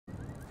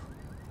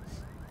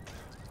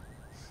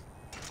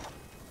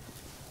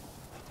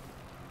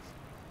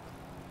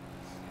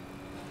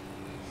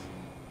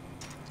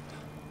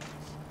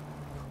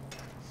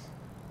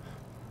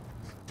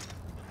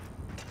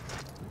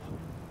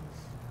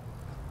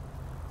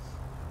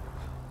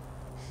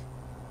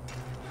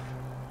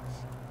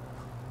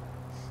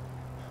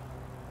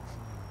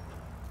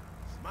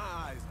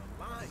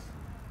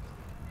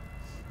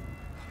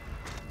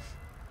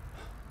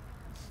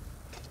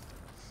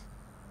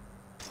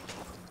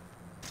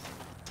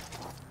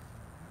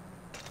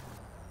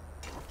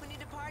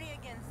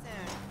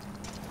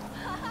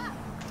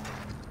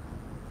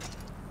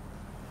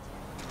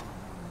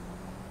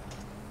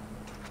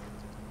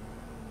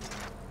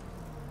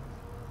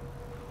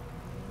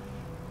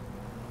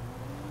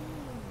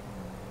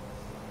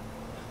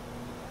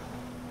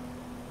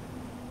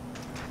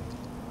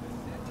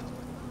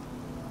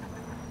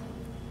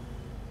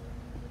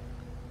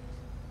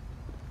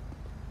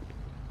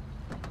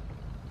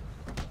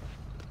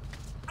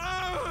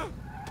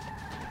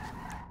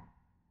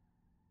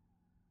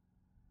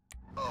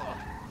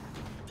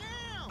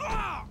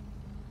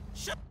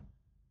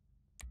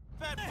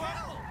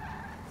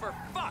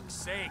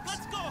fuck's sakes.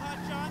 Let's go,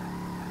 Hotshot!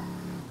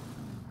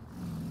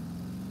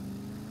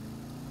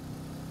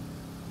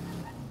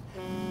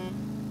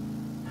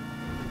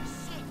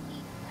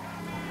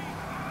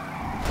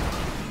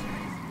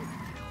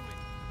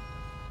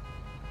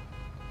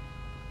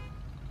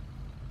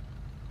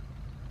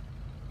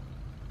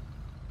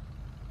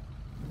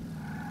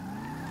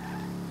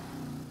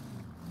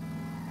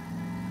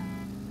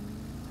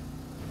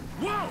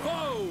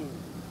 Whoa!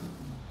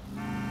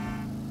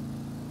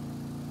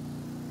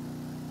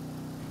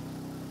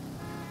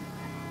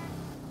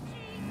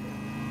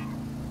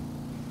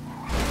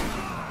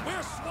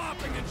 We're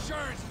swapping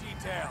insurance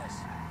details.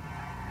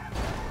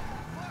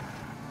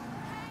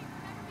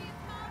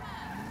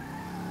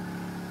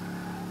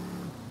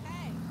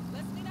 Hey,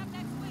 let's meet up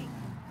next week.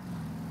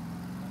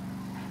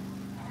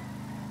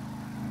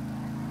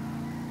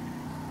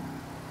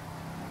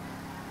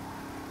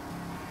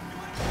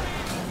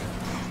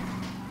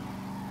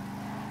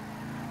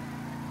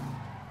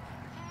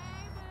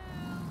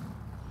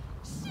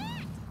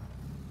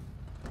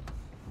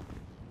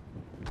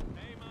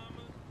 Hey,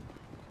 Mama.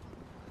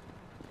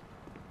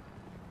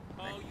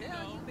 The Oh, you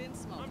hell know, you been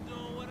smoking? I'm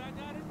doing what I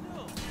gotta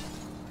do.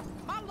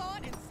 My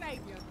Lord and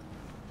Savior.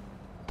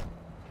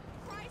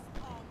 Christ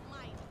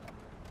Almighty.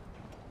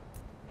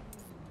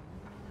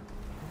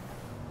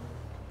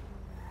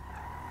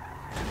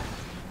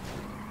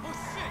 Oh,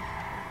 shit!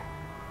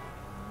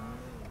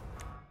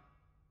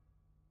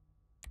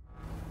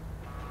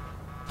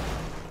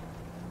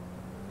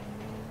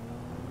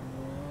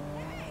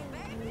 Hey,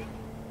 baby.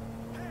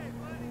 Hey,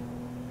 buddy.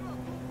 You a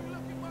goofy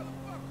looking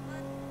motherfucker,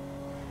 man.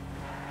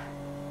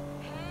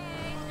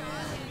 Hey,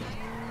 God.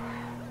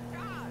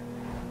 God.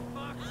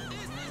 Fuck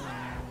this!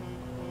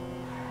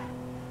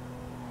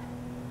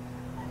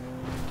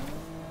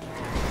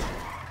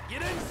 You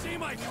didn't see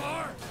my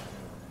car?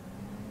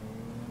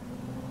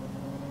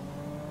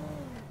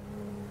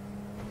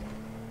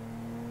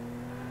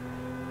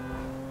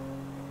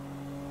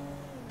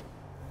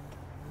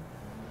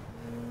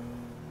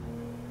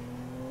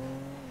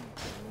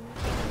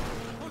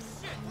 Oh,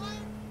 shit! What?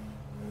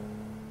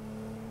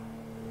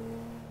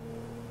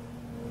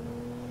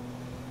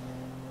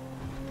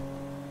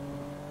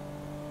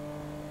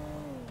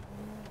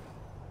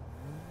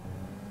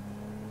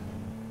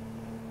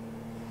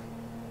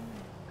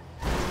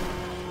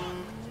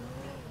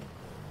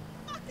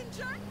 Fucking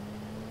jerk.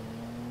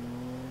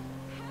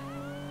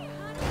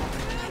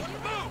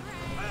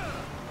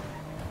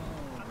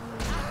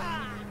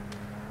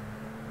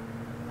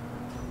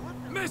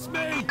 Miss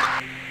me!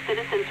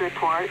 Citizens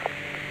report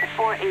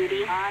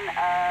 480 on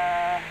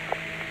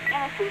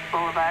Innocence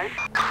Boulevard.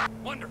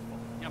 Wonderful.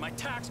 Yeah, my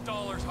tax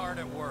dollar's hard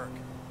at work.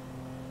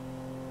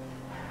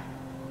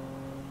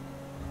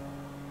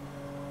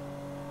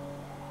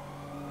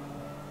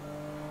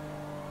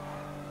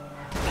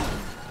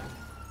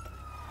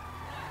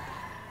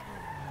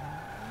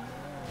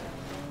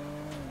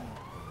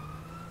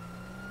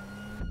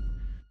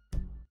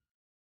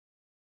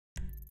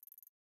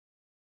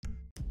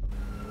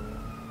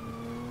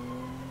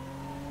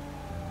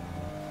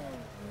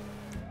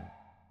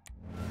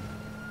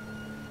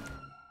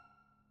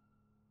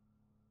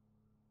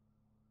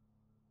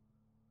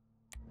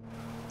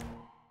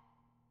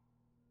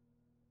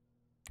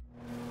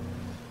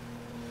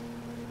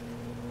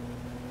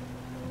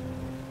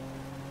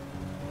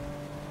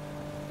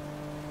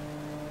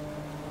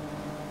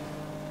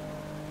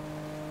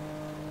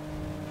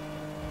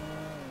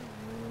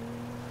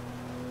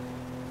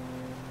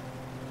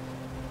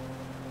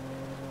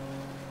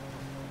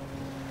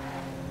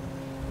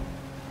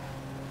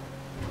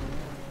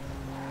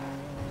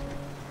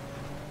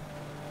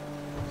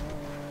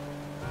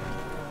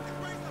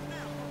 Raise up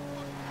now,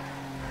 motherfucker.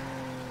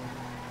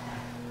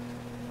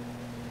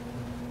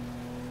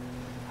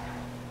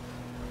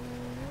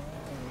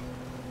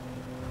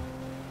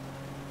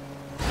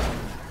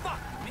 Fuck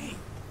me!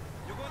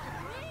 You want to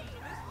run to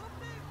this little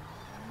thing?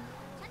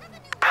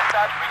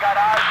 Dispatch, we got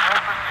eyes. We're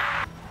in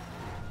pursuit.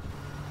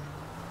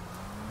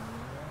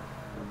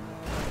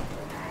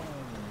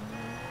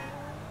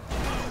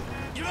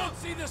 You don't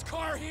see this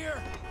car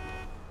here?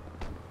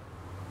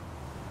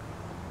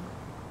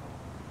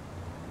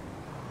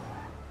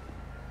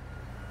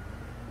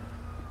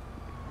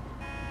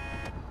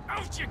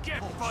 Out you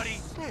get, buddy!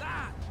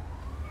 Ah.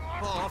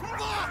 Oh,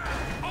 fuck!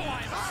 Oh,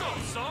 I am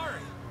so sorry!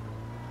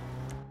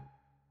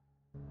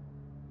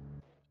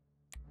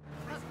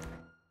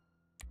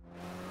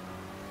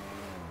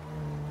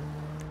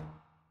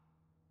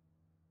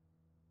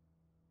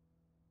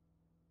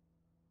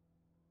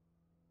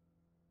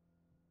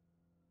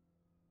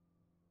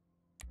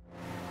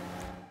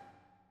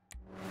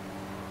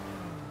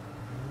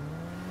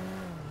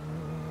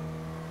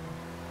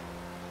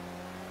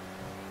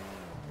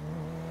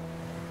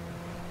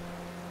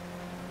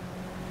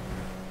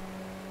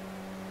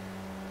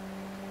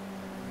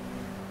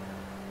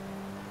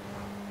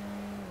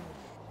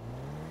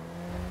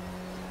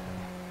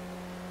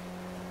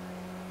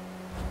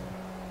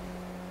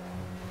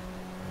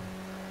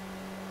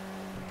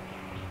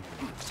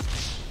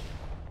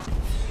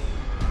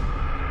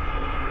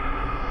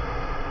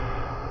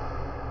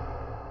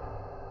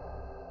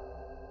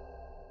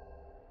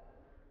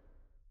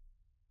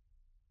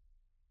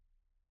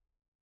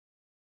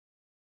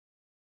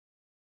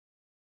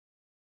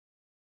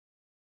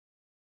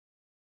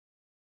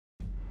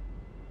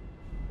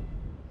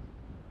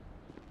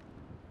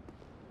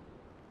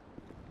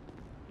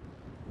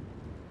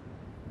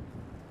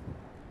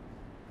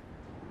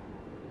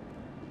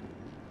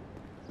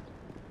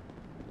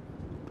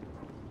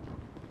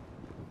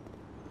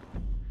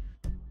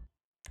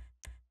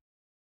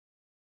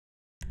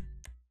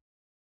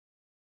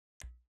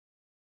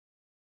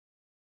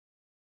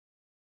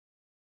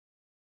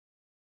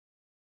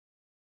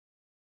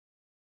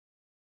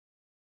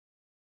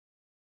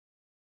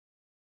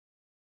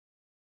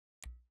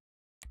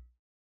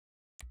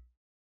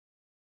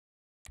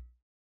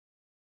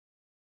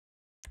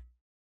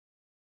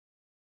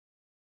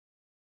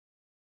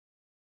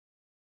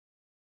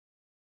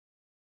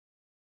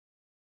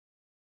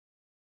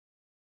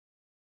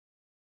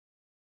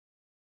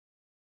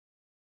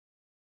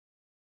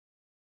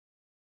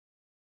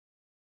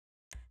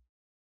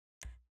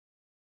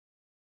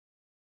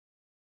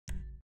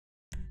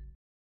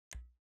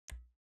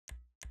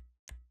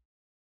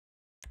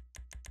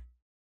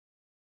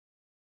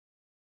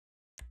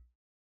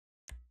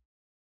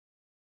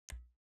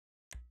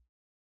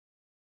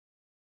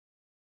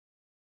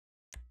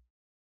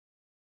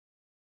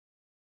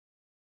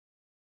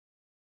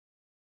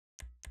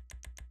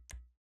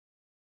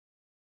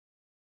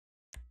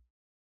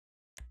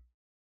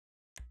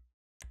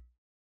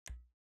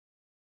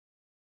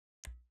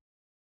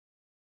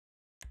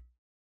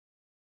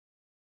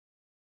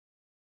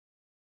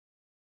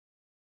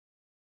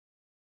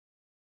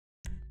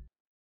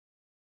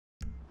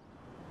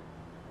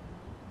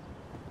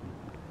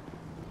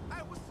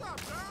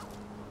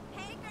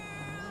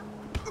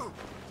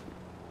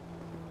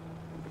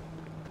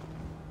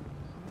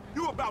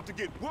 about to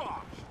get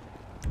washed.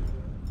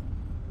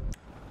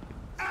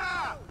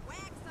 Ah! Wax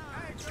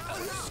Hey, on.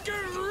 girl. Screw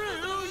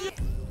you!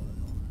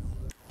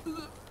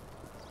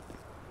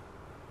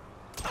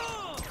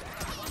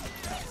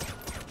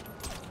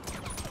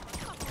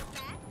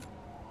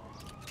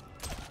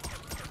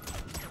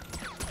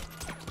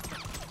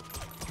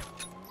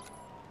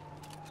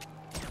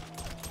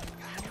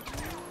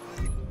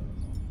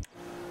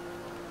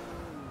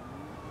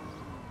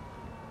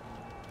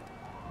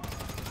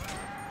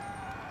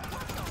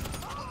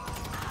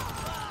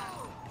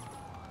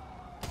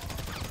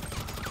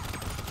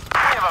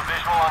 We have a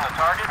visual on the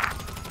target.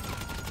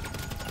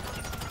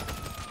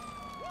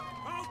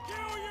 I'll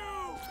kill you!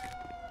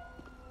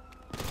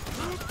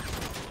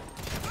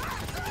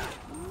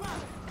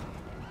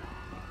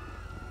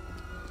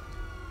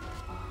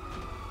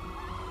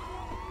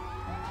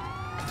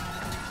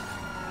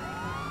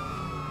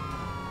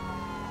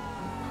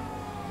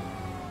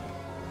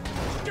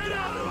 Get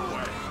out of the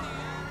way!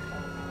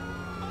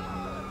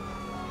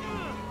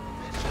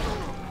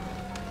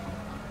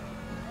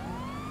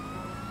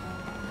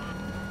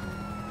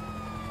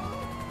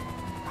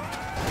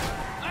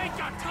 I ain't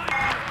got time for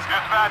this.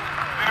 Dispatch,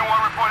 does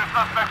anyone report a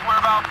suspect's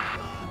whereabouts?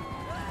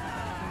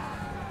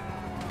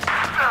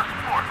 There's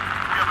sport.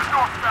 We have a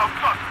northbound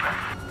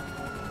suspect.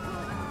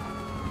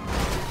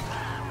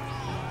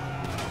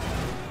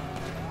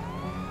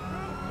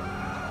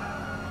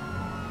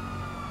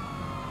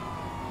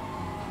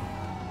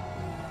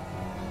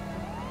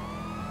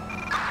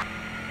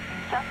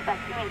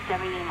 Suspect doing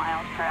 70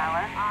 miles per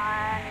hour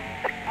on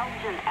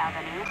Elgin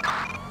Avenue.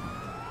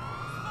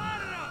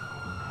 Light it up!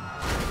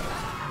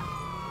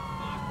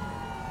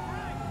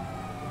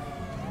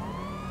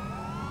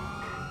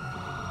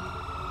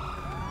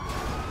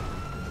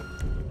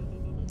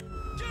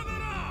 Give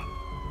it up!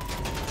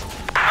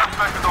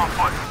 Suspect is on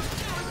foot.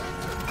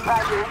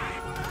 Roger.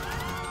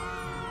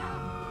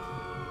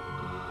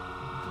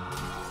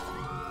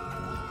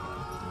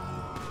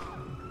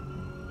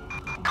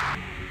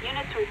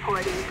 Units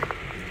reporting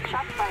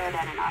shots fired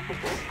at an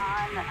officer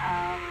on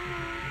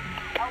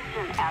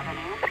Elgin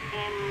Avenue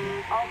in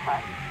Alta.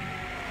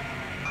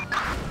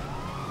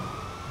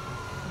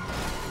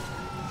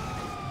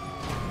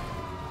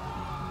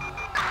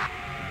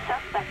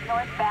 Suspect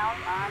northbound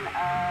on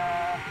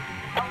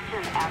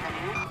Elgin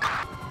Avenue.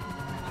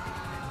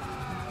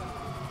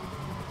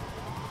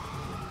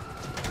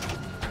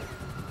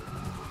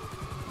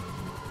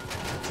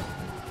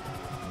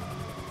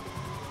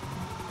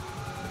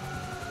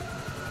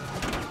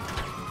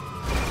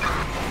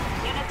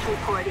 Units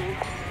reporting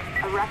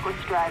a reckless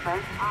driver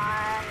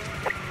on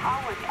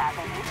Howard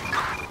Avenue.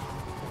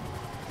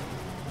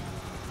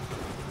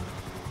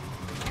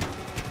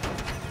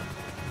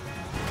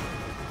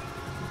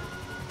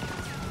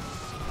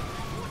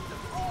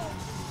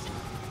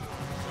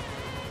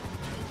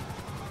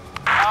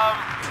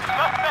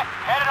 Suspect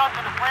headed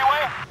onto the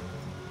freeway.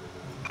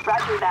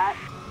 Roger that.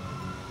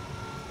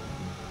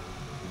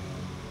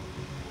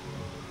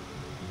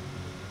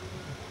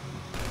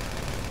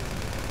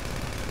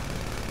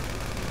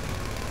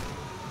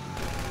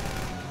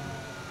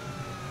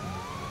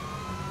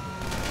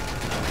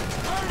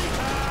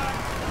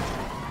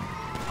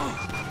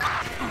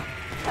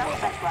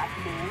 Suspect last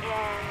seen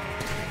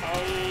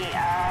in a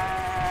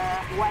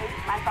white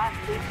Maybach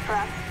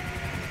truck.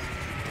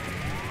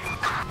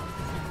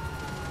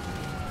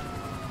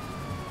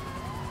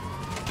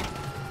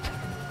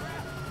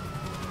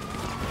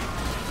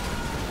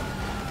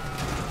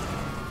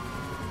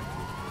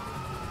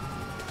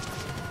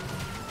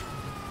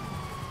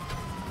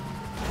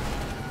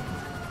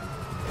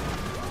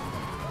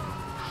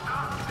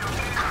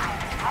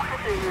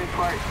 Officers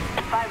report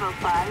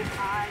 505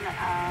 on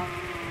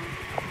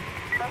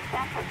Los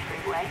Santos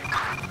Freeway.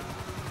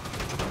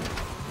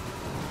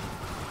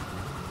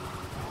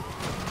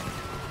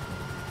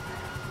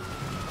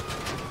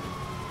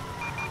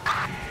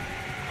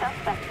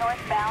 Suspect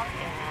northbound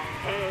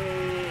in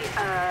a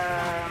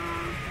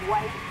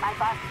white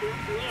Maybach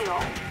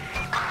mule.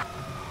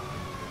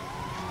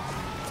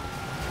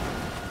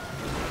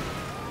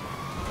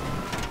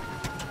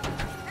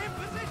 In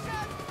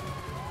position!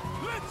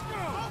 Let's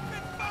go!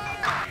 Open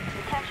fire!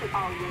 Attention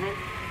all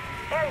units.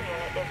 Air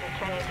unit is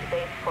returning to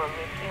base for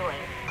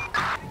refueling.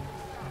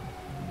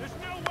 There's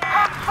no way!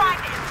 I'm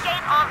trying to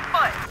escape on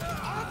foot.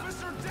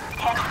 Officer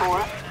down!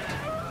 10-4.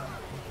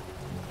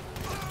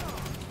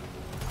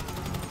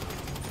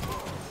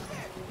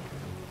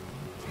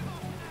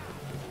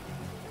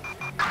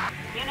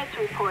 Units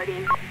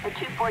reporting a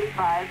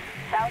 245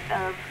 south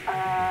of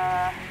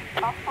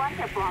Los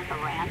Fuente Blanca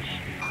Ranch.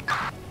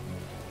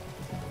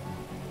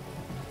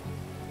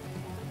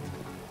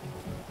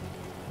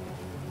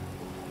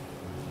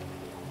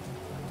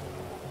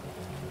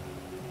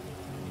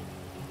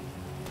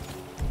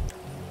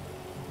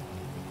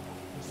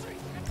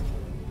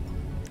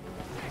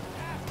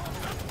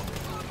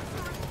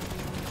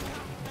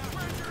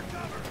 Where's your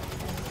cover?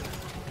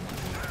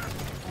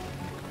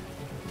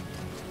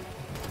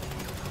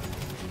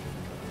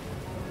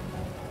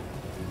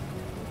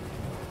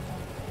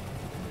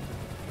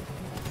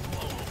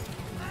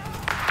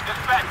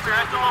 Batsphere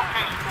at the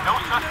location. No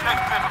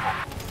suspect visible.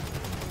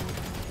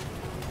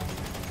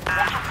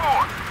 Ultra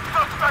 4,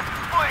 suspect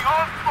is fleeing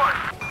on foot.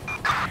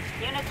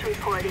 Units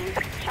reporting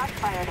shots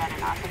fired at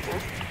an officer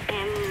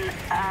in,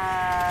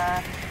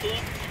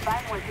 East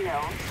Vinewood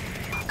Mills.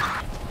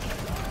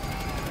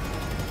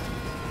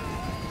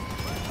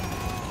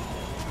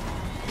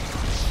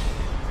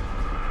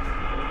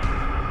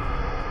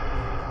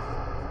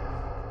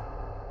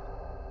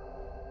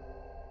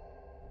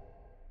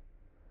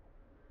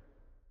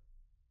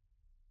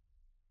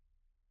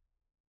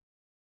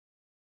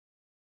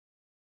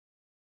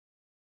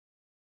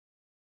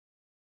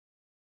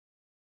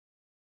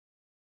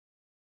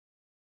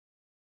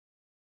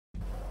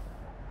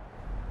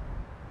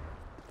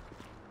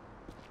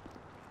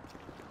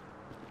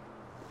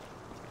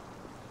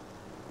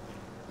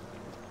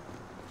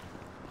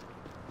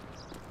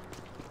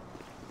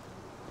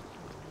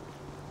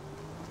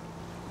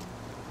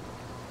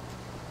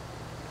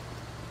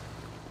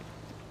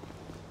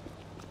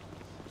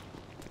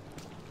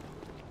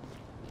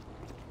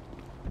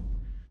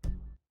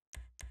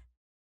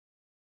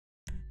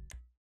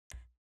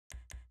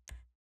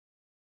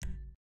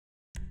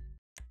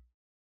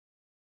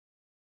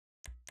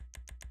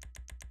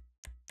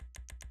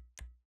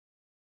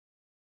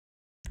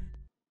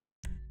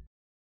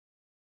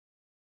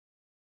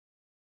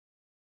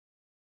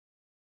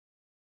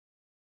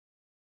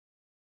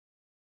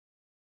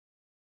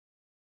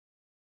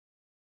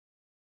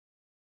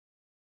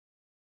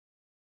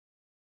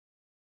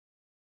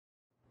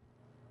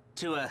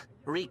 To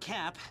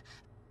recap,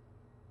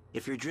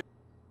 if you're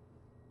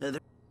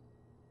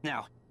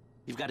now,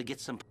 you've got to get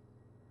some.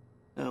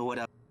 What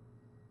else?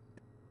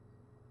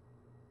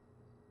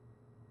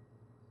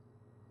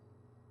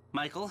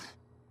 Michael?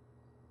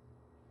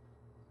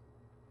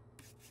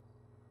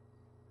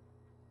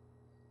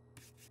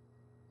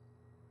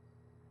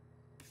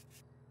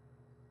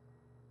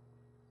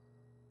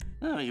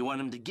 Oh, you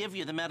want him to give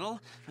you the medal?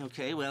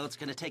 Okay, well, it's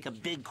gonna take a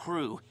big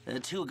crew.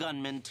 2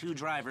 gunmen, 2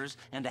 drivers,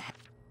 and a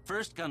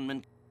first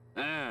gunman.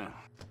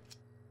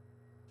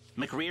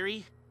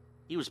 McReary?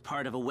 He was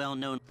part of a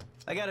well-known...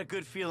 I got a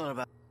good feeling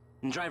about...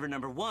 And driver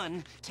number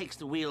 1 takes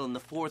the wheel in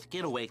the 4th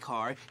getaway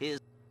car is...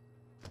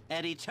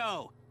 Eddie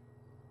Toh.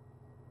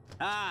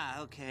 Ah,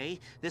 okay.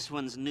 This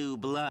one's new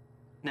blood.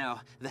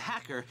 Now, the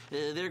hacker,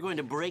 they're going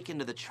to break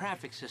into the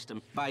traffic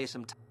system, buy you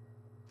some time.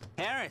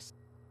 Harris!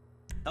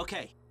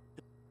 Okay.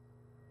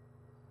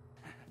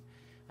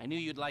 I knew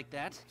you'd like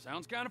that.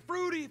 Sounds kind of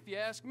fruity, if you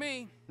ask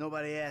me.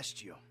 Nobody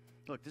asked you.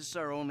 Look, this is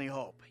our only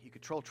hope. You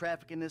control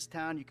traffic in this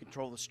town, you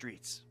control the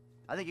streets.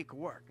 I think it could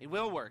work. It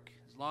will work,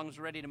 as long as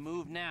we're ready to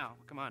move now.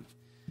 Come on,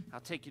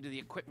 I'll take you to the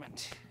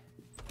equipment.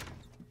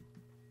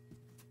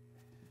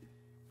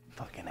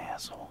 Fucking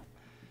asshole.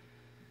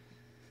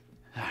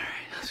 All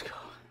right, let's go.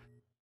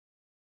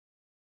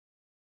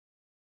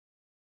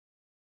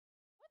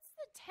 What's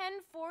the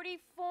 1040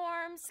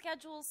 form,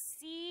 Schedule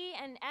C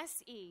and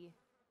SE?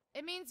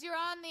 It means you're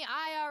on the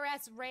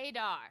IRS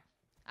radar.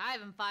 I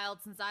haven't filed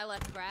since I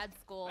left grad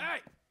school.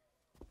 Hey!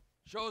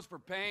 Shows for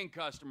paying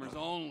customers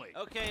only.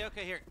 Okay,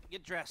 here,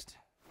 get dressed.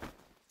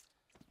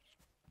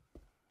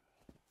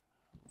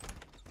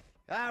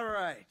 All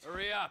right.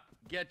 Hurry up.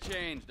 Get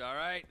changed, all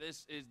right?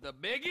 This is the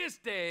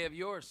biggest day of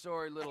your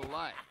sorry little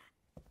life.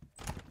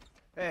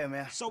 Hey,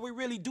 man. So we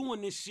really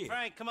doing this shit?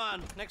 Frank, come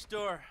on, next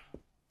door.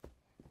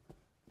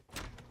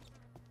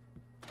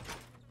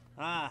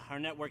 Ah, our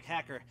network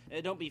hacker.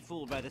 Don't be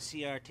fooled by the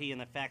CRT and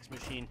the fax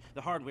machine.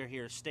 The hardware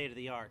here is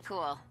state-of-the-art.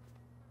 Cool.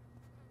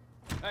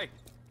 Hey,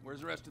 where's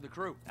the rest of the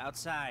crew?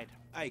 Outside.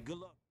 Hey, good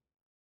luck.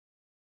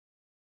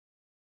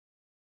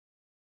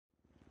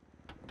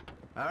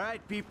 All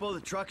right, people,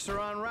 the trucks are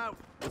en route.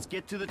 Let's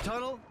get to the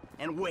tunnel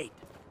and wait.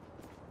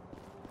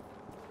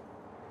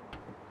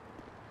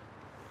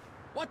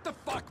 What the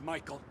fuck,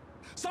 Michael?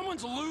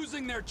 Someone's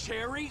losing their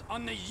cherry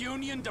on the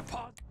Union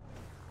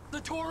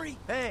Depository?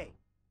 Hey!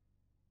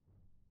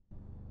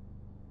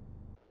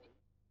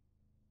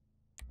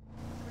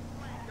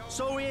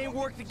 So we ain't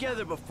worked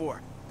together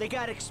before. They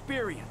got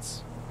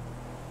experience.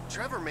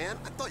 Trevor, man,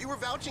 I thought you were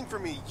vouching for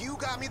me. You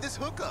got me this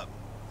hookup.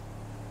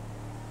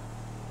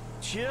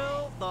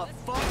 Chill the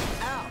fuck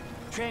out.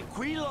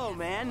 Tranquilo,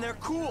 man. They're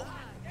cool.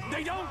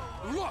 They don't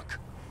look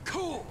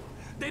cool.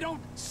 They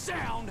don't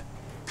sound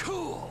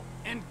cool.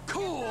 And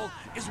cool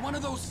is one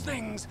of those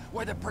things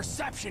where the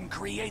perception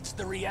creates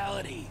the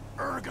reality.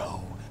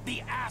 Ergo, the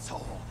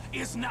asshole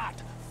is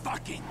not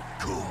fucking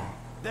cool.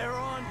 They're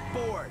on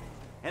board.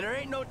 And there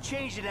ain't no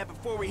changing that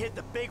before we hit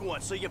the big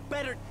one, so you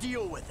better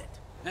deal with it.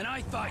 And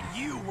I thought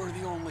you were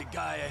the only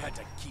guy I had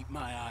to keep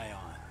my eye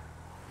on.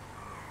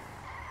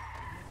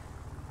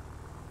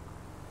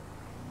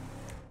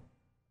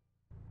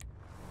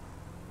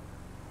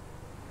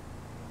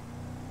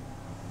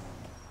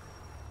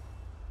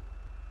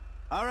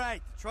 All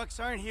right, the trucks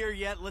aren't here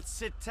yet. Let's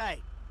sit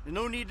tight. There's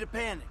no need to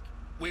panic.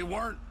 We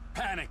weren't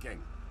panicking.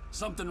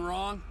 Something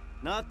wrong?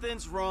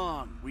 Nothing's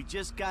wrong. We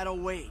just gotta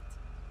wait.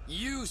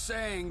 You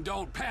saying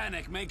don't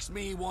panic makes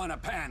me want to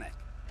panic.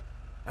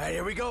 All right,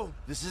 here we go.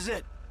 This is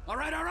it. All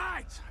right, all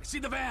right. I see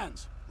the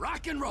vans.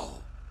 Rock and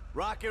roll.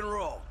 Rock and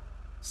roll.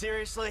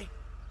 Seriously?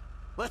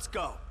 Let's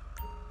go.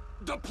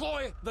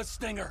 Deploy the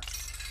Stinger.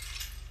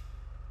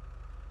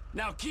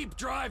 Now keep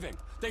driving.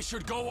 They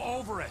should go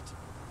over it.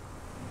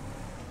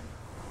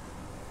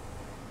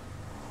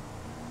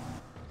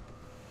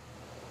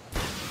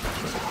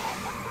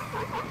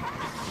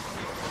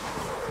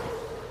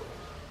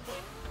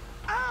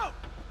 Out!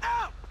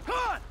 Out! Come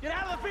on! Get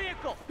out of the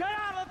vehicle! Get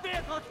out of the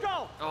vehicle! Let's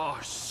go! Oh,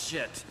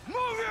 shit.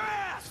 Move your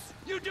ass!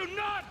 You do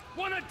not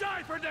want to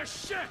die for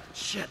this shit!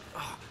 Shit.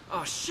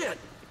 Oh, shit.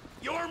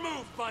 Your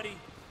move, buddy.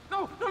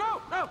 No, no,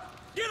 no, no.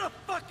 Get a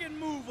fucking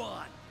move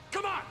on!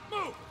 Come on,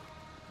 move!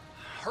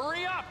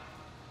 Hurry up!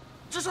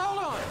 Just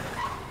hold on.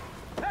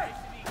 Hey!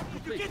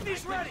 You get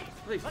these ready!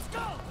 Please. Let's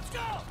go! Let's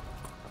go!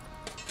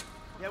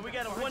 Yeah, we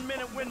got a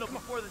 1-minute window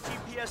before the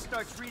GPS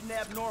starts reading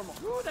abnormal.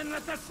 Ooh, then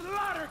let the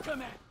slaughter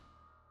come in!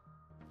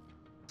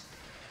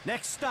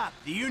 Next stop,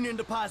 the Union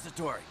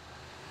Depository.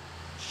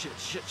 Shit.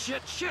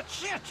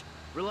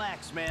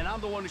 Relax, man. I'm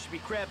the one who should be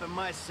crapping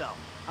myself.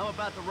 I'm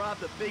about to rob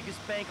the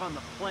biggest bank on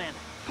the planet.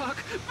 Fuck.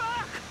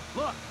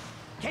 Look,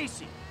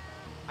 Casey,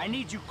 I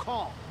need you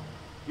calm.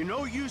 You're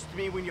no use to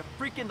me when you're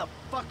freaking the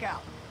fuck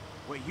out.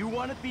 Where you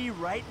want to be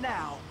right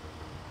now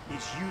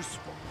is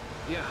useful.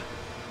 Yeah,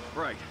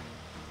 right.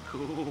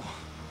 Cool.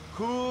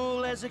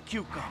 Cool as a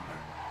cucumber.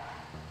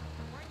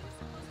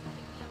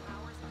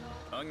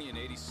 Onion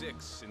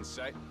 86 in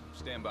sight.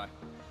 Stand by.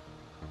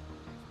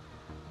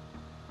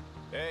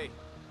 Hey,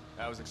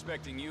 I was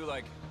expecting you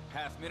like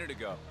half minute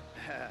ago.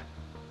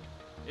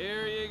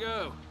 Here you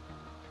go.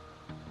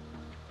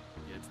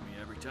 Gets me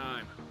every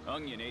time.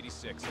 Onion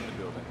 86 in the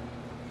building.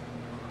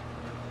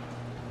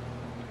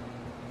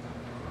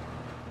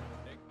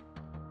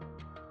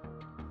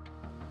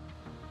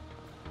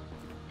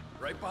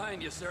 Right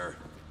behind you, sir.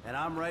 And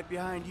I'm right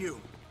behind you.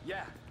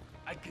 Yeah,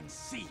 I can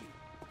see you.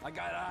 I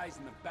got eyes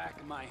in the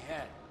back of my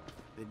head.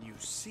 Then you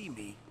see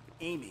me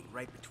aiming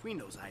right between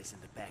those eyes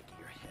in the back of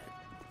your head.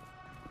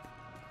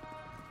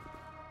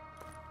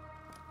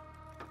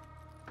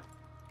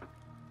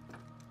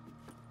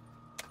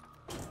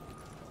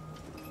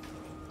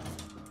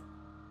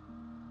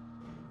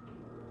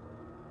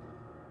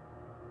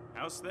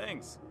 How's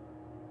things?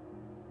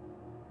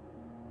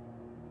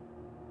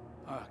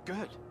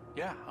 Good.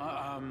 Yeah,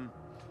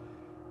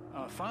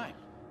 fine.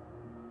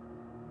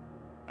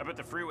 I bet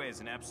the freeway is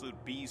an absolute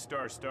B***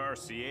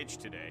 CH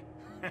today.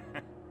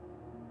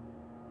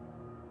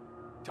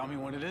 Tell me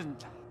when it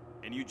isn't.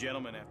 And you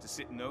gentlemen have to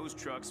sit in those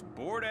trucks,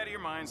 bored out of your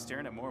minds,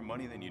 staring at more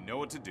money than you know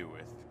what to do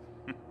with.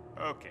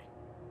 Okay.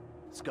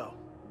 Let's go.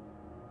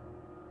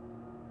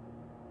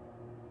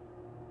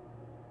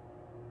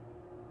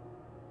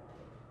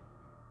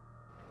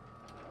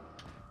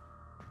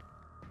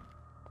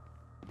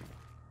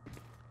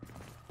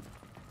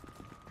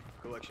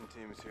 Collection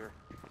team is here.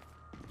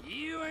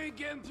 You ain't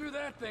getting through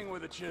that thing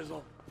with a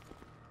chisel.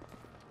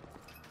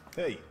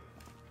 Hey,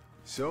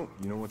 so,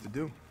 you know what to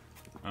do?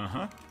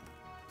 Uh-huh.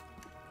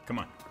 Come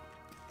on.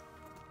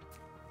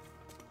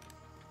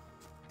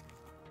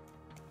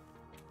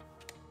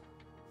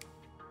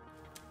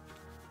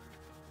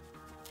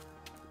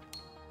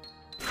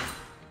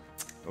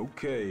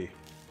 Okay.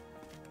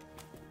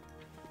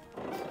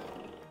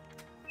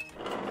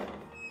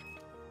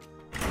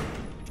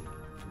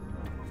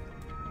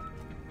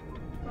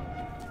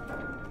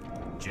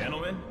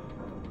 Gentlemen?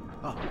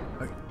 Oh,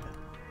 okay.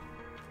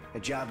 A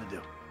job to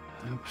do.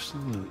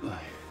 Absolutely.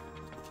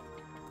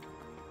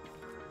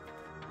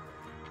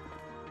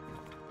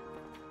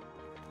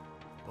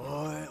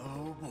 Boy,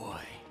 oh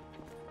boy.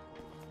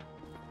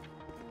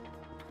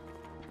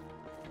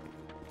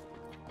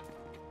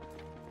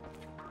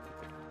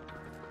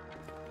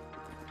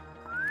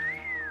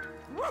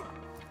 Woo!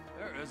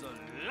 There is a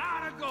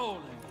lot of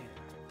gold in here.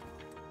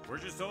 We're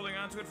just holding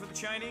on to it for the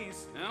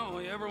Chinese. Now,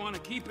 you ever want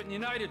to keep it in the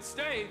United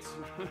States?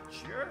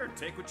 Sure,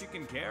 take what you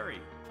can carry.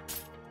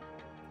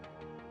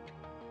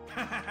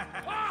 That's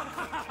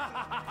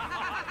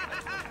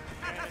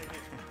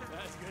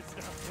good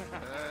stuff.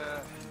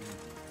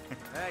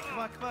 Hey, come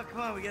on.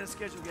 We got a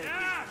schedule.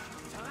 Yeah!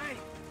 Tight.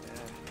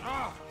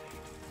 Oh.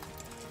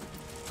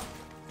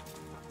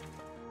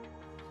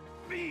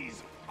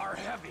 These are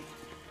heavy.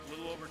 A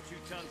little over 2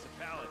 tons a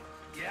pallet.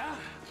 Yeah?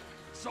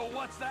 So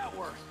what's that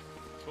worth?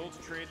 Gold's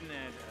trading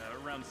at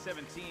around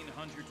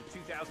 1,700 to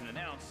 2,000 an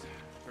ounce.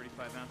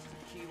 35 ounces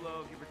a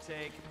kilo, give or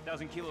take.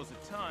 1,000 kilos a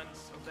ton,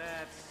 so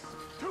that's...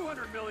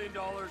 $200 million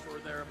or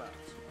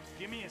thereabouts.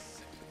 Give me a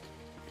sec.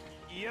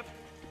 Yep,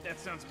 that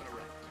sounds about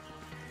right.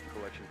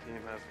 Collection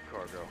team has the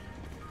cargo.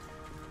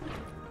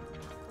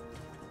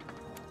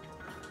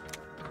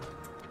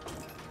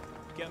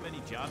 Got many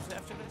jobs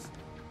after this?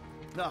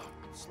 No,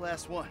 it's the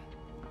last one.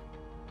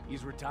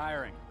 He's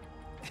retiring.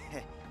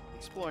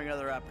 Exploring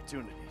other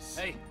opportunities.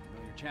 Hey,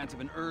 your chance of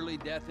an early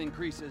death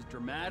increases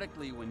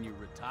dramatically when you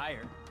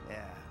retire.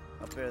 Yeah,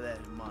 I'll bear that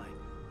in mind.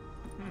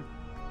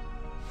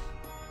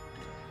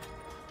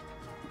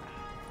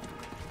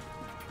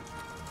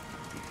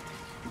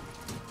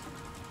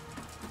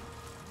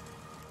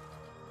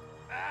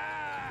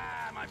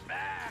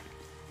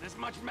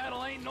 much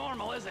metal ain't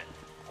normal, is it?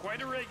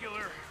 Quite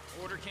irregular.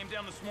 Order came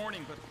down this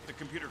morning, but the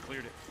computer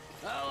cleared it.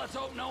 Well, let's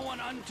hope no one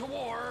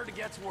untoward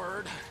gets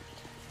word.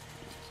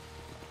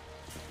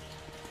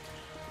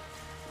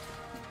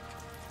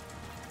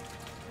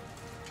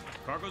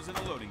 Cargo's in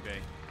the loading bay.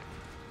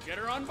 Get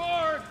her on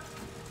board!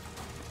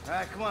 All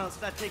right, come on,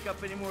 let's not take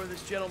up any more of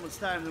this gentleman's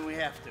time than we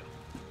have to.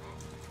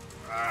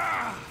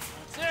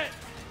 That's it!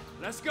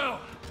 Let's go!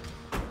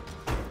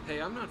 Hey,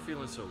 I'm not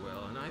feeling so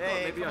well, and I thought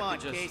Hey, maybe come I on,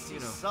 could just, Casey, you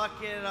know...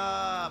 suck it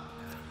up.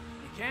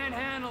 You can't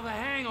handle the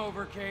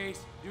hangover, Case.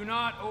 Do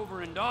not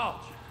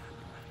overindulge.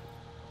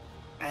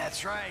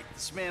 That's right.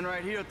 This man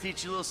right here will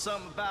teach you a little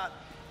something about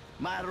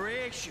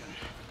moderation.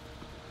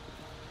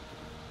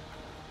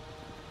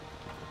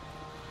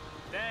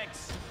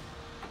 Thanks.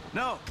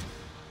 No.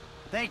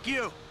 Thank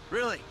you.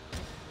 Really.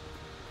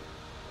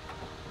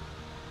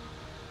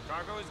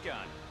 Cargo is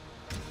gone.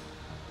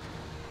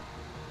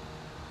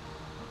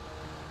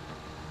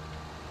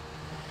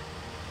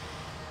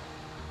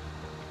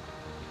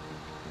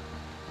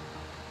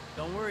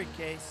 Don't worry,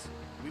 Case.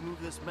 We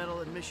move this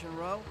metal in Mission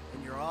Row,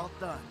 and you're all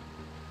done.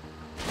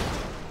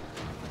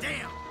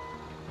 Damn!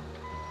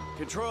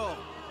 Control,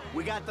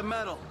 we got the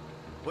metal.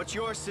 What's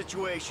your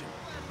situation?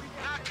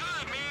 Not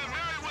good, man.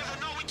 Merriweather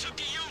know we took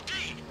the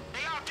UD.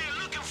 They out there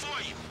looking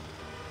for you.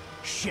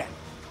 Shit.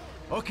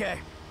 Okay.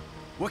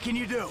 What can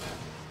you do?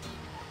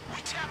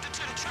 We tapped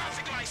into the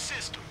traffic light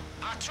system.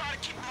 I'll try to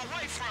keep them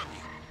away from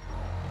you.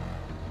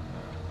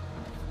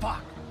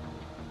 Fuck.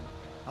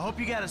 I hope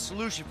you got a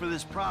solution for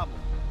this problem.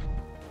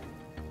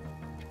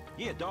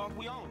 Yeah, dog,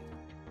 we own it.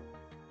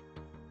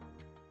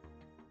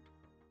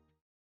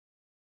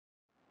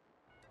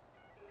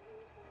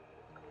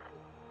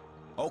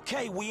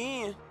 Okay, we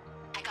in.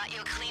 I got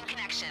you a clean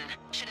connection.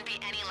 Shouldn't be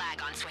any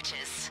lag on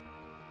switches.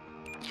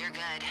 You're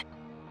good.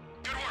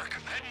 Good work.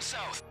 Heading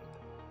south.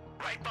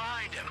 Right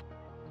behind him.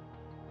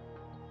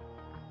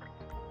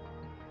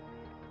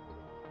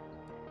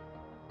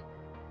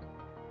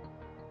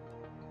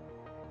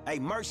 Hey,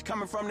 Merc's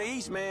coming from the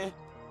east, man.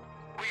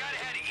 We gotta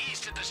head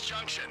east at this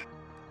junction.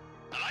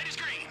 The light is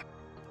green.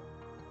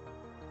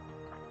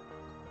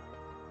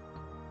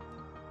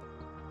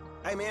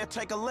 Hey, man,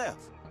 take a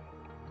left.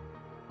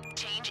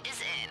 Change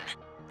is in.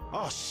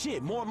 Oh,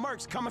 shit, more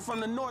Mercs coming from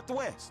the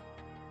northwest.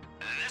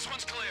 This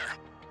one's clear.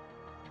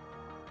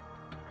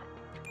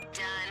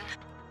 Done.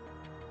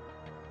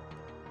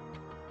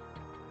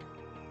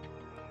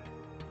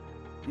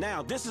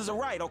 Now, this is a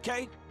right,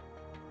 okay?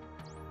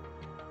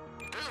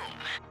 Boom.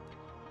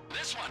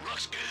 This one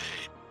looks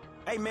good.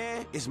 Hey,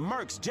 man, it's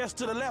Mercs just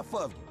to the left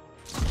of you.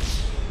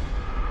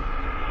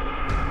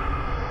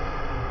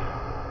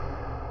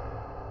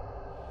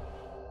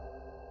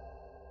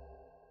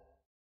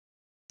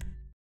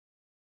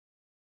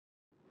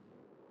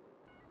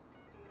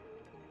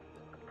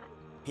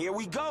 Here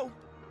we go.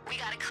 We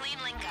got a clean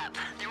link up.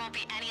 There won't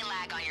be any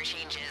lag on your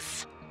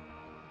changes.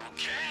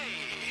 Okay,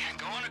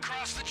 going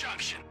across the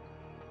junction.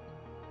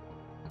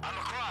 I'm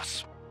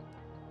across.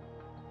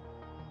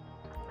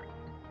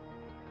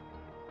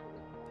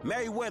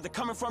 Merriweather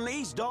coming from the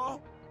east, dawg.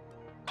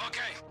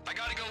 Okay, I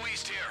gotta go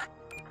east here.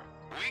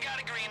 We got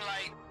a green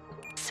light.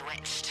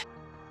 Switched.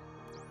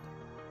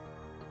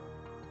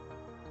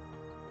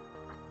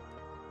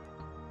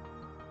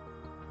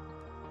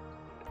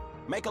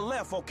 Make a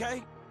left,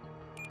 okay?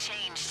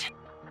 Changed.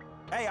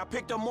 Hey, I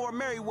picked up more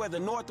Merriweather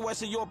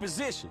northwest of your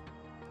position.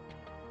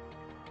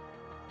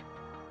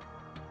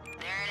 There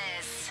it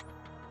is.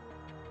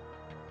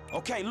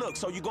 Okay, look,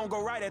 so you're gonna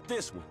go right at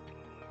this one.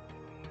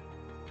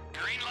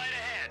 Green light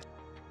ahead.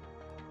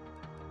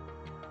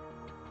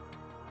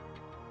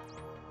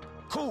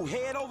 Cool,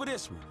 head over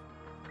this one.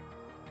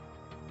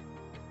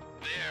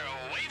 They're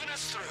waving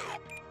us through.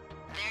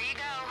 There you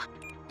go.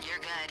 You're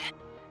good.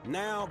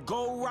 Now,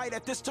 go right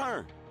at this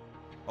turn.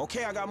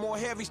 Okay, I got more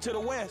heavies to the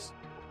west.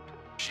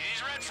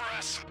 She's red for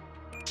us.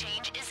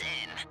 Change is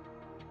in.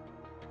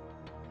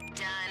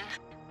 Done.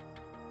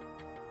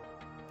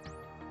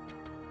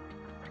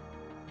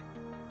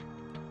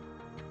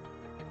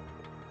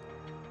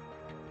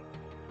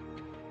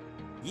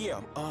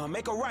 Yeah,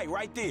 make a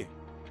right there.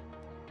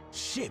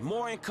 Shit,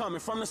 more incoming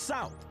from the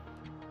south.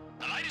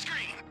 The light is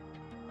green.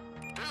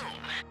 Boom.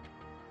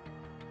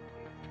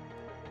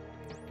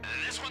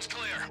 This one's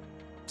clear.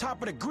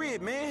 Top of the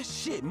grid, man.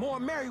 Shit, more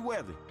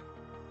Merriweather.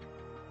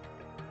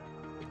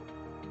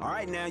 All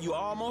right, now, you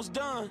almost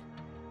done.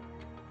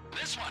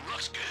 This one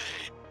looks good.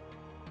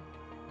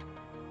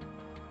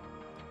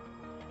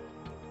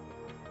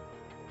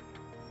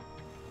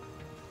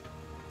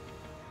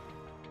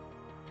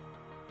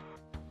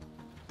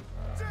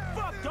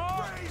 Fuck,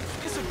 dog!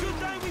 It's a good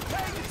thing we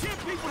paid the 10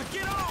 people to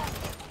get on!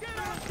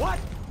 What?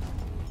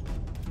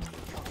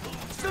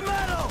 It's the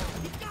metal!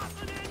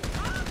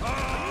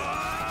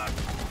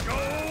 Go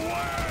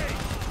away!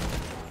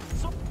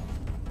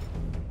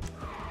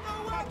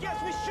 I guess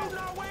we shooting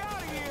our way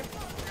out of here.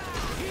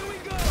 Here we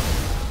go!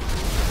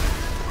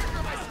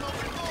 Quicker, my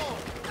smoking bull!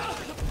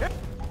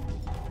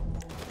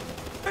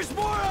 There's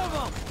more of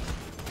them!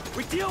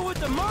 We deal with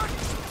the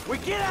mercs, we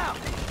get out!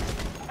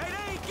 Hey,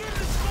 they ain't in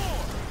the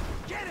score!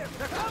 Get him!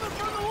 They're coming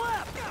from the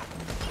left!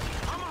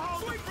 I'ma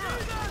hold the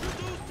front. You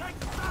dudes take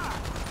the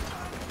side.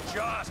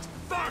 Just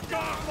fuck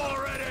off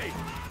already!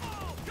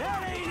 That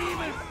ain't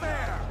even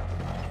fair!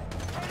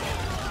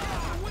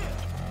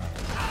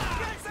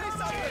 Say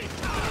something!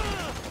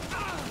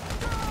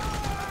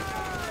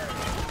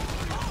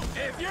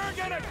 If you're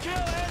gonna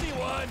kill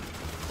anyone,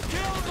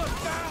 kill the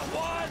fat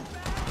one!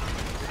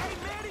 Hey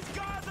man, these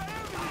guys are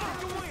everything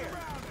to win!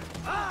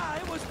 Ah,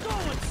 it was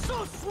going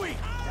so sweet!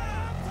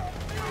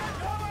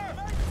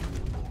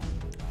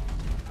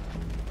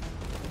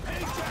 Hey,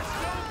 just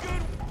so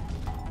good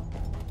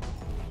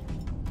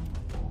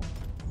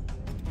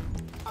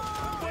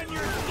when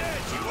you're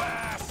dead, you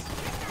ass!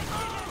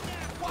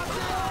 Watch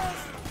it!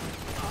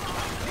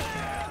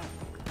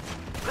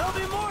 There'll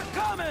be more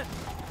coming!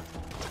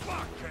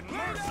 Fucking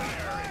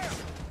mercenaries!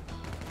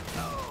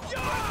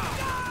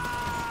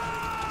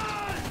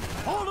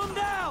 Hold them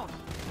down!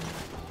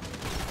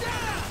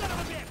 Son of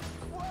a bitch!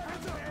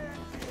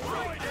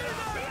 Right in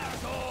the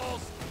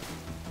assholes!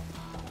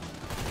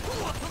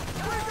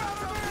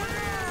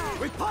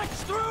 We punch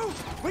through,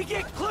 we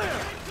get clear!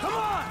 Come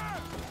on!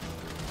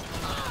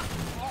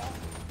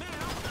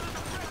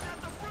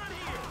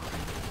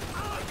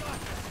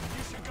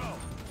 You should go.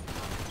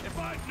 If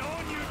I'd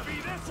known you'd be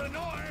this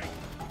annoying!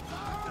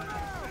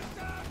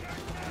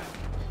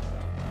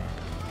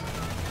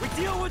 We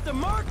deal with the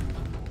merc.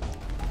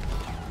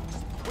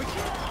 We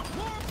can't.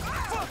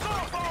 Fuck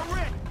off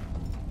already!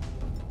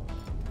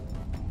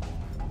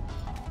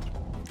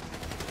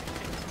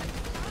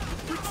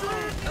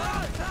 Retreat!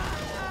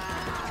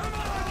 Come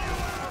on, you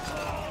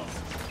assholes!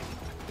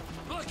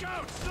 Look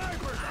out,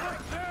 snipers!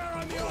 Right there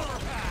on the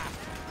overpass!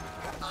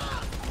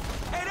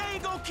 Hey, they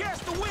ain't gonna catch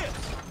the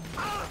whips!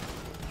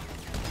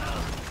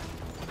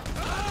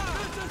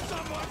 This is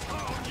someone's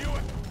home, you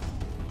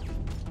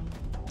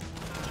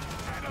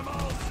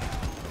animals!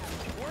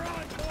 We're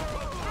on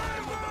borrowed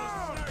time with those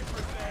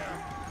snipers there!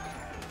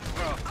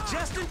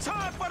 Just in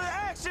time for the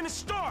action to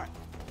start!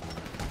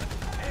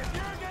 If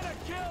you're gonna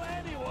kill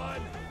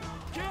anyone,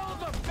 kill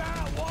the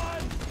fat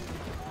one!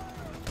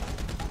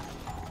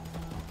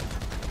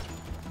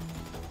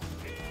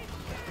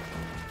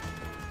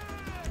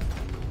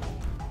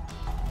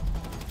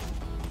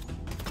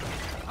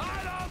 I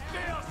don't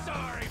feel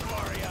sorry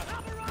for you!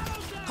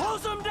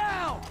 Close them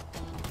down!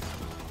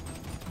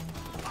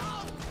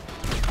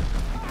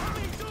 How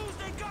many dudes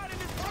they got in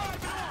this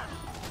private army?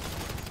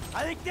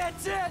 I think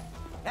that's it!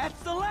 That's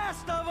the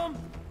last of them!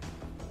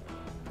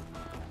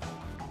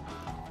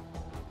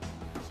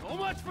 So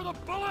much for the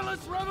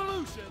bulletless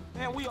revolution!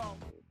 Man, we all...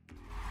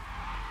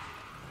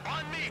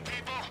 On me,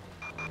 people!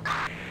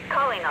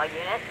 Calling all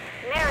units.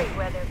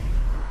 Merryweather.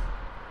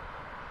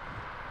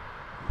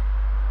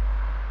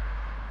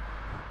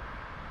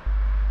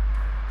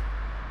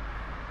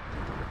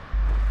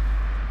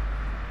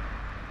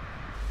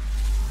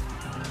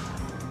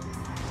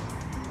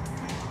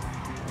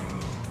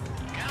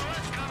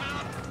 Gallett's coming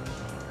up.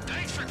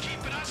 Thanks for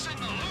keeping us in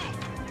the loop.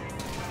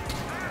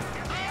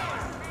 Oh,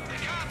 the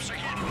cops are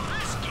getting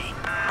risky.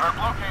 Mark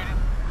located.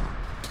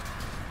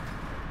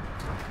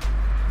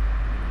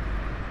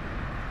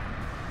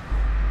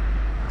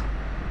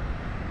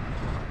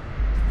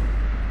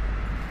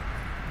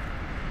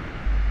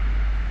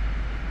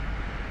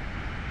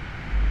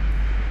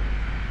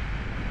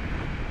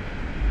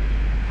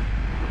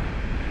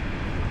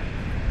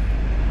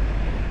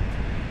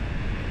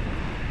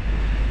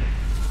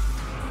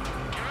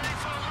 Get ready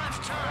for a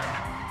left turn.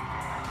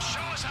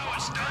 Show us how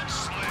it's done,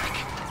 Slick.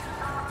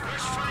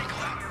 Where's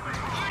Franklin?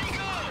 Where'd he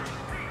go?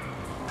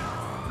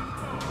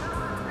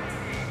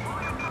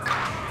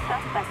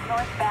 Suspect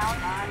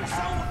northbound on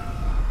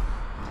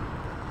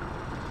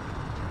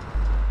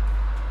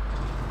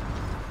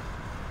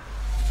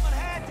Someone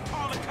had to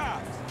call the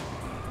cops.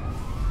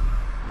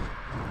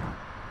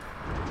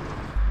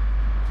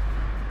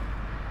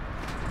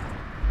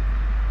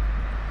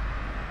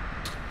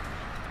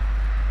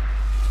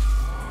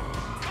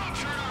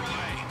 Cops are on our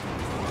way.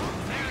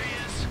 There he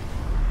is.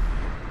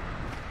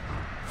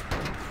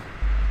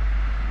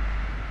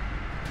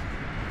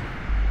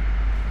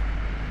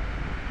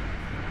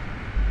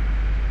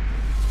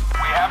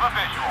 We have a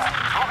visual.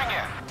 Moving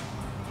in.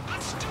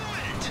 Let's do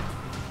it.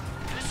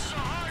 This is a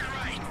hard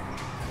right.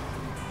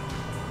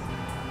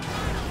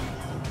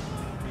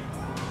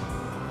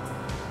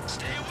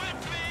 Stay with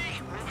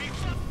me. We'll be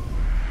fine.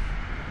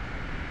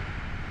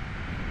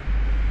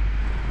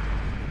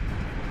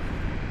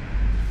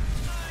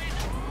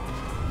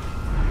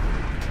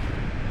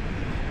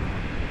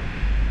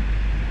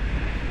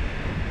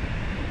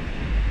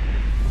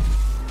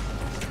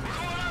 We're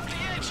going up the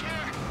edge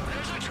here.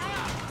 There's a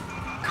drop.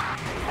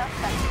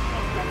 suspect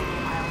between 70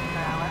 miles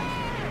per hour.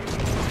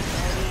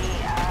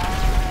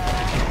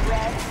 The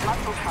red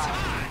muscle car.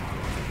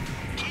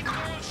 Keep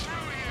going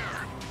through here.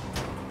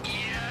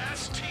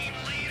 Yes, team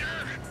leader.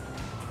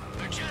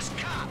 They're just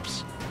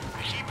cops.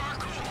 Keep our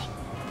cool.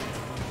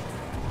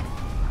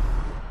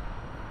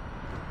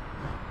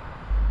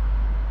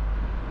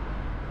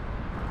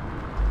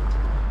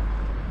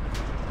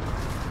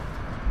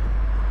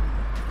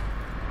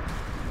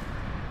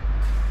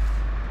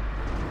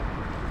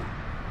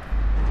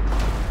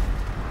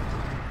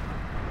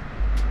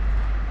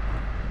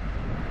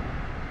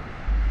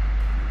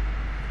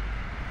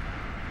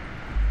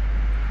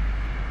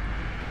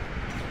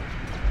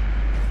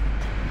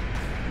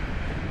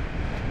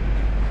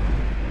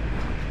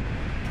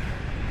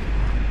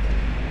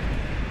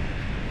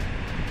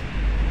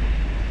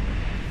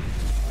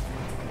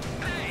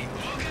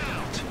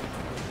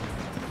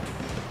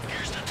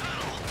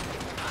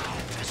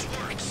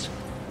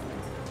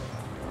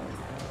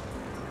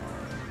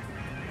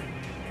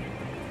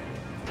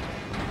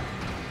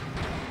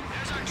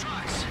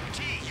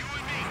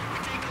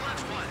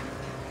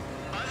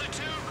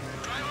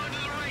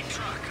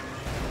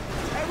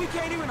 we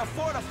can't even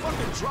afford a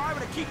fucking driver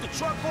to keep the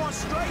truck going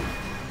straight?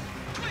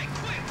 Quick,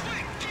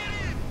 get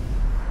in!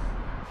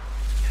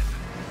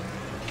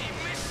 Keep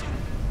missing.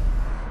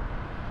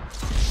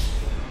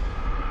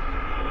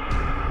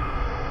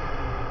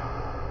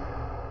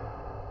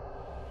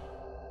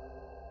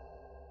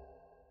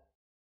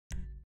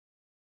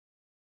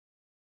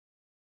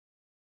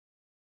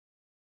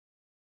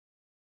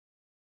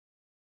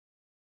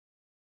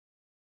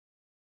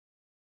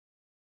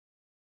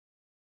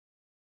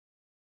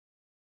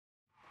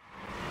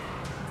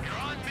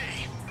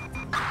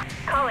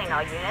 Calling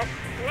all units.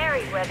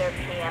 Merryweather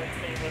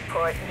PMC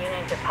report.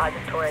 Unit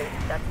depository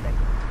suspect.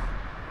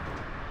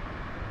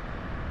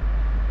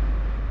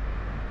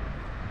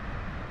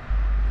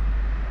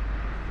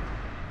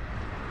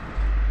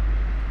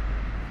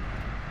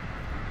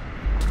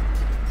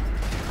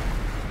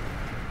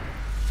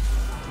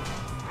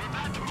 We're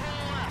about to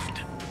pull left.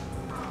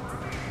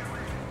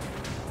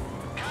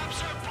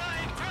 Cops are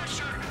applying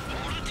pressure.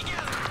 Hold it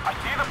together. I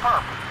see the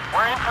perp.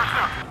 We're in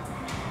pursuit.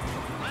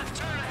 Left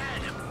turn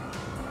ahead.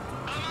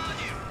 I'm on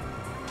you.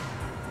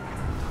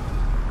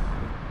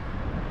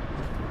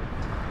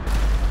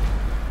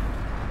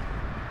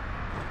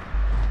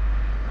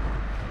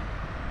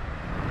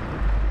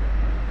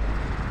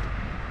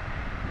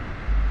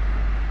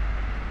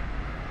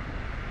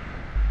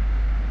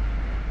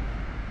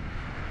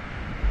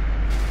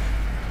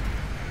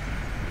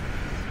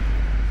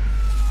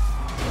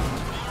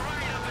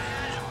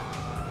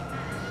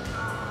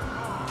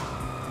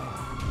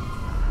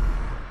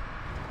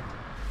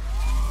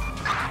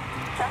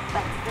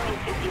 Suspect doing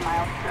 50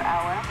 miles per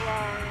hour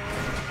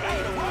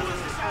in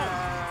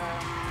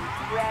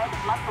red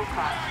muscle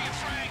car.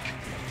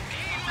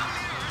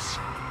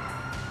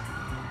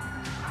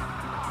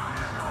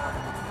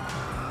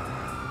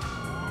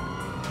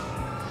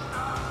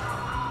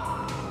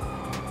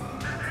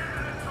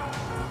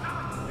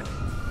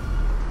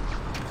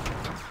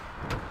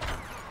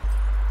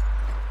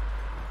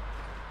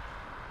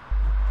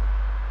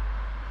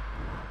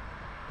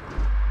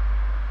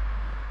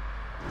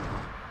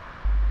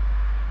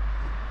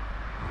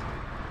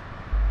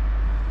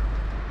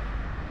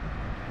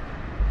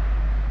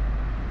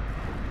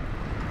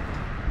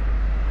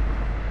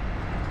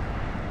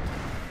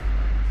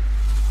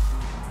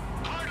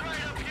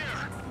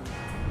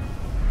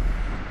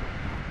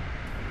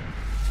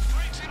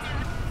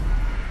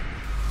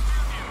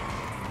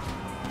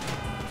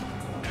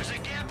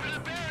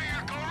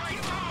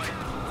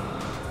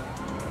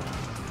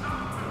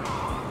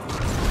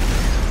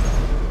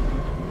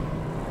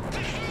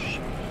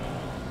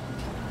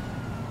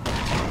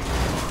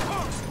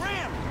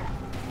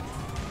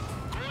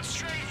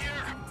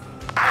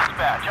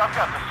 Dispatch, I've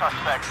got the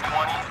suspect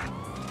 20.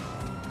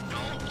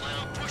 Don't let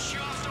him push you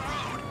off the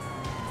road.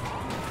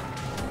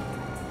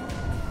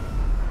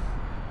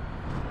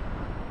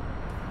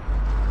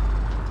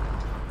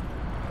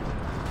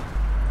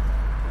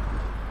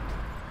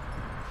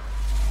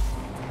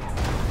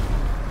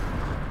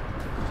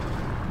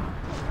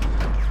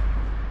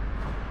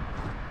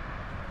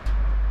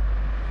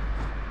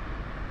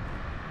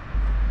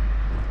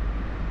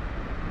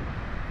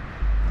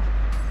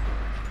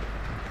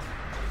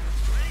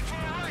 Ready for a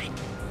right.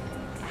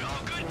 We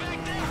all good back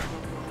there?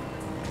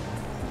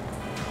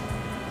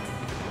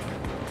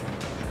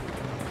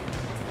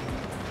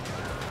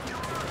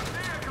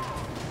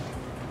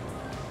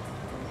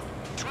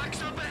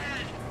 Truck's up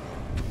ahead.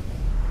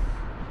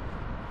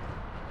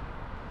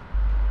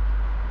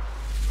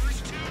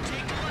 First two,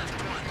 take the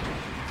left one.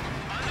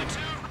 Other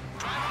two,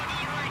 drive onto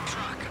the right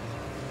truck.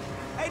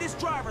 Hey, this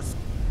driver's...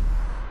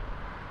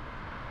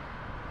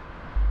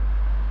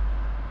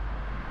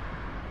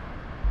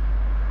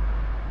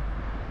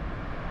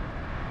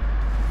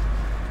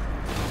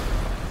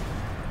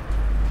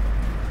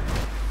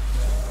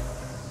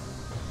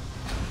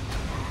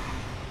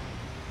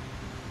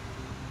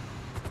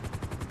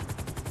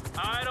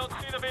 I don't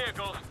see the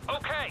vehicles.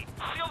 Okay,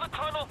 seal the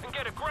tunnel and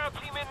get a ground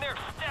team in there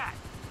stat.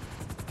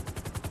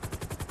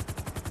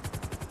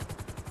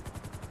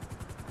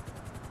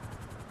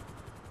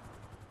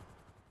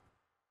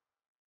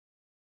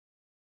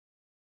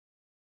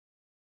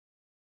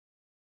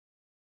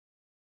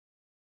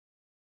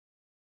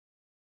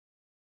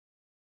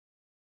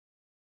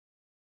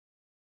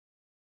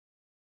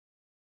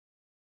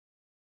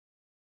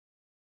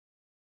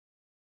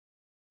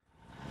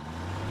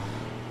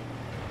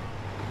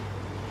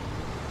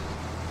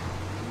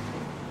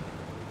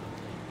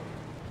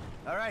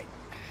 All right.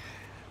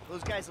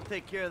 Those guys will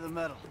take care of the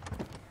metal.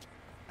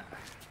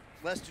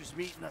 Lester's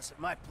meeting us at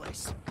my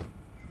place.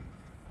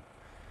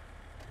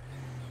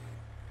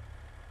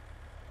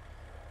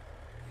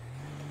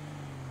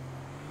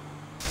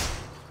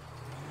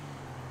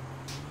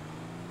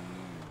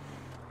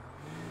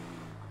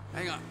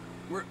 Hang on.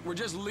 We're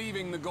just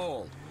leaving the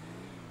gold.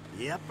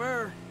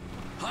 Yepper.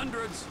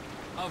 Hundreds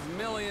of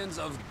millions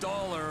of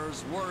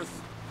dollars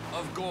worth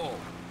of gold.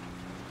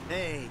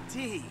 Hey,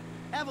 T,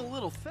 have a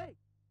little faith.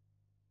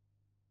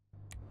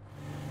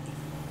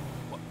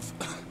 What?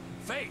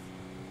 Faith?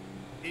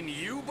 In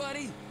you,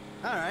 buddy?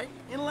 All right,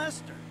 in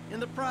Lester, in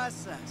the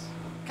process.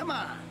 Come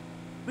on.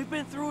 We've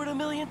been through it a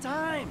million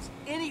times.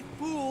 Any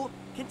fool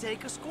can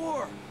take a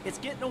score. It's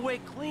getting away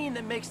clean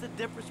that makes the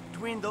difference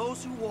between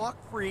those who walk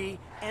free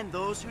and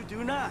those who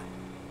do not.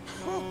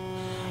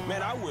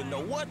 Man, I wouldn't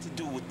know what to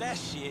do with that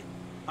shit.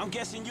 I'm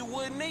guessing you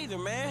wouldn't either,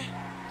 man.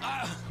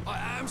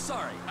 I'm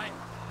sorry.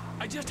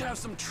 I just have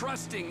some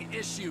trusting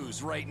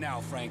issues right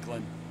now,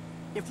 Franklin.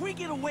 If we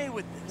get away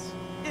with this,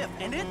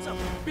 and it's a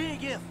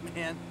big if,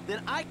 man,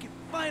 then I can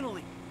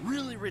finally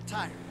really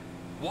retire.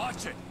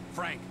 Watch it,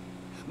 Frank.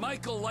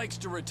 Michael likes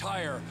to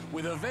retire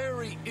with a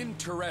very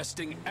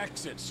interesting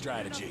exit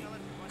strategy.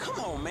 Come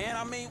on, man.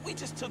 I mean, we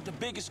just took the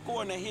biggest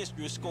score in the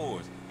history of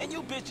scores, and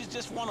you bitches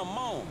just want to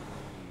moan.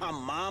 My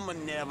mama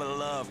never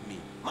loved me.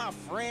 My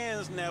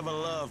friends never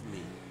loved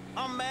me.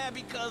 I'm mad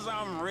because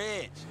I'm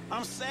rich.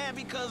 I'm sad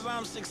because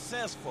I'm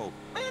successful.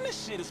 Man,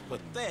 this shit is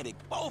pathetic,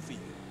 both of you.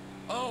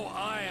 Oh,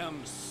 I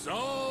am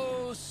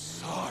so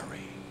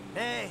sorry.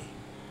 Hey,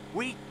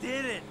 we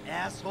did it,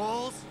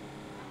 assholes.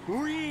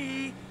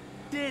 We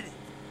did it.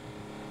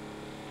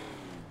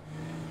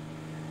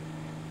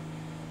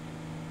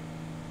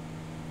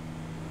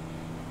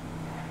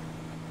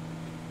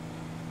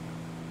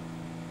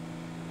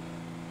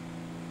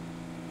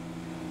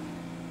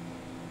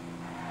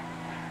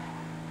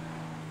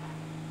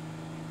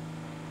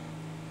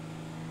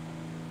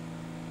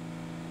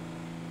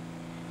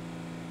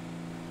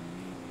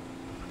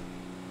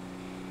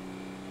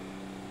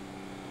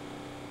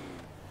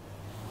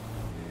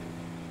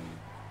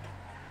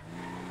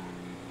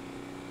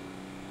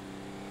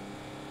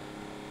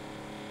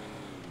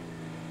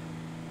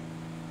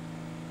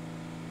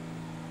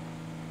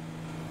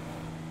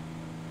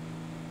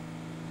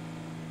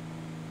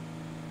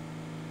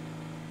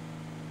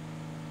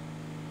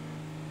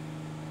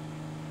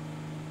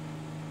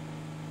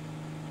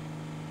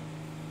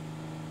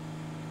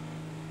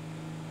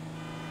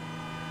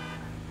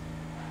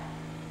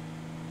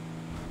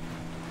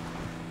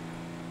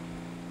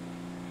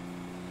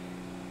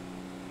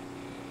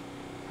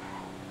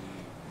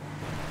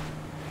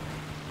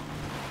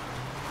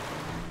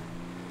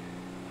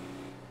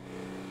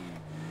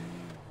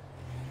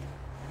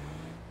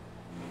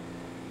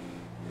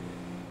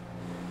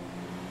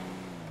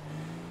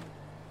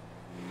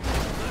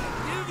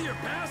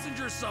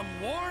 Passengers some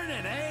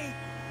warning, eh?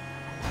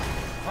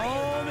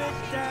 Calm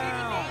it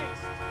down.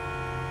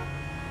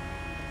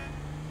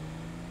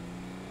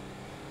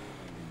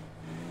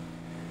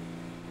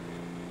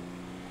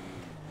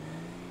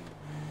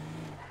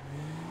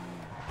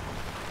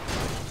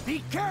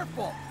 Be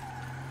careful.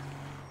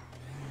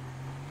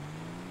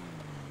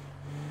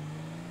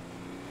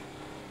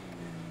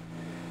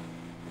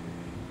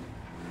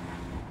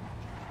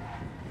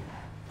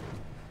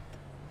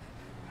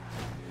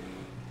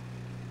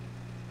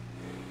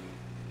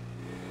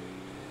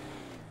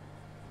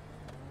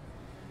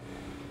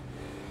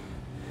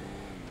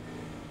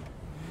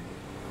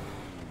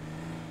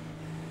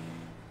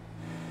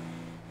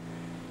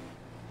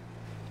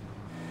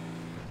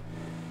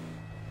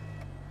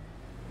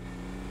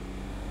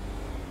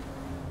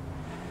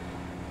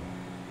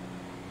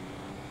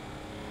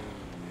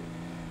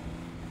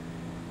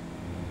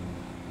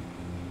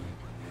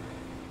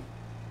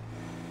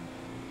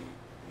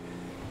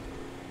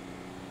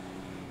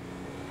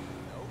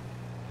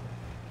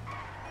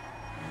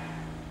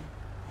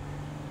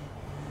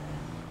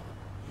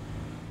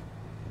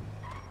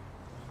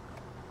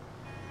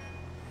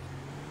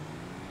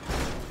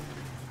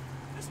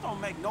 This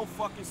don't make no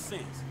fucking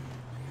sense.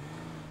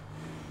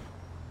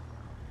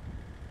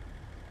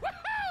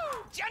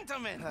 Woohoo!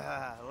 Gentlemen!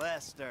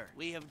 Lester,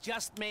 We have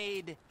just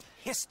made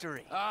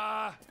history.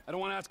 I don't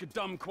want to ask a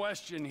dumb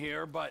question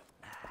here, but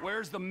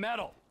where's the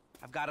metal?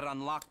 I've got it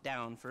on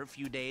lockdown for a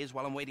few days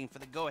while I'm waiting for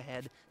the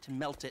go-ahead to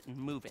melt it and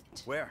move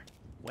it. Where?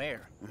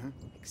 Where?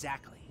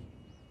 Exactly.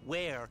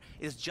 Where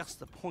is just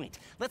the point.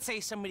 Let's say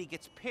somebody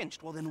gets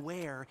pinched, well then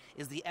where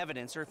is the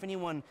evidence? Or if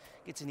anyone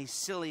gets any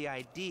silly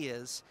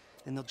ideas,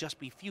 then they'll just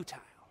be futile.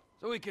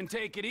 So we can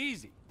take it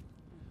easy,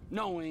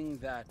 knowing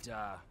that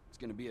it's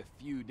gonna be a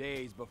few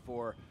days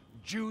before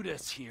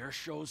Judas here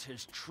shows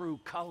his true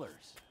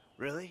colors.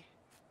 Really?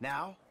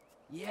 Now?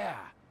 Yeah,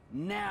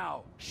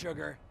 now,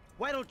 sugar.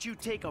 Why don't you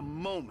take a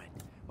moment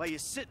while you're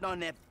sitting on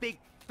that big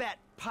fat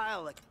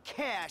pile of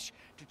cash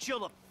to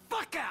chill the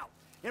fuck out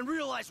and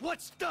realize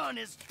what's done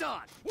is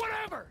done?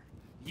 Whatever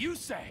you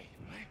say.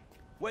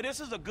 Well,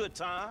 this is a good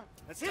time.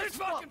 That's his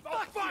fucking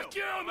fuck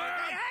you, man!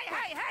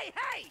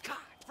 Hey! God,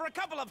 for a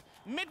couple of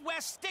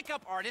Midwest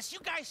stick-up artists, you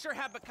guys sure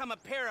have become a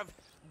pair of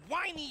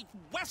whiny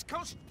West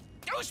Coast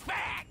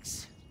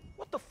douchebags!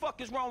 What the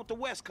fuck is wrong with the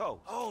West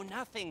Coast? Oh,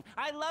 nothing.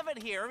 I love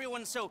it here.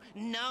 Everyone's so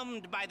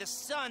numbed by the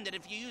sun that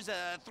if you use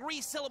a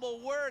 3-syllable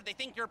word, they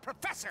think you're a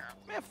professor.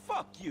 Man,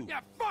 fuck you.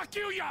 Yeah, fuck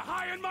you, you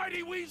high and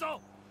mighty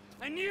weasel!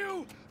 And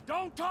you,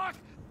 don't talk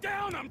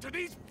down them to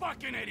these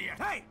fucking idiots!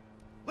 Hey!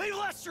 Leave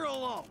Lester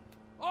alone!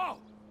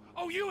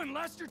 Oh, you and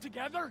Lester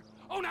together?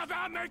 Oh, now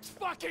that makes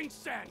fucking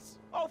sense!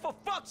 Oh, for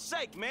fuck's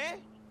sake, man.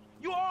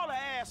 You all are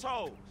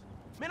assholes.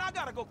 Man, I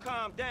gotta go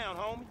calm down,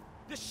 homie.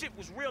 This shit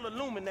was real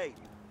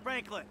illuminating.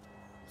 Franklin,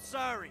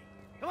 sorry.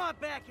 Come on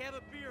back, have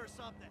a beer or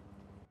something.